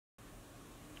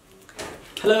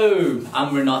Hello,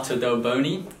 I'm Renato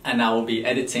Delboni and I will be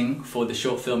editing for the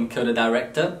short film Kill the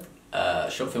Director,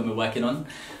 short film we're working on.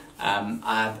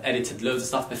 I've edited loads of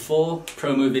stuff before,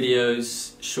 promo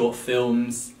videos, short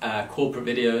films, corporate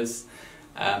videos,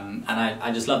 and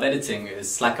I just love editing.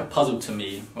 It's like a puzzle to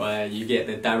me where you get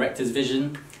the director's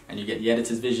vision and you get the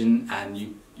editor's vision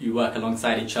and you work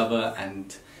alongside each other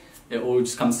and it all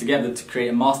just comes together to create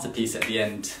a masterpiece at the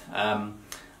end.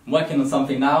 I'm working on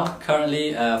something now,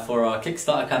 currently, for our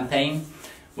Kickstarter campaign,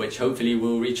 which hopefully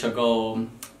will reach our goal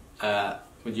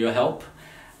with your help.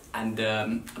 And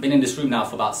I've been in this room now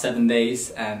for about 7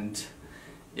 days, and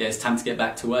yeah, it's time to get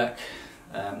back to work.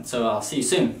 So I'll see you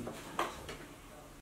soon.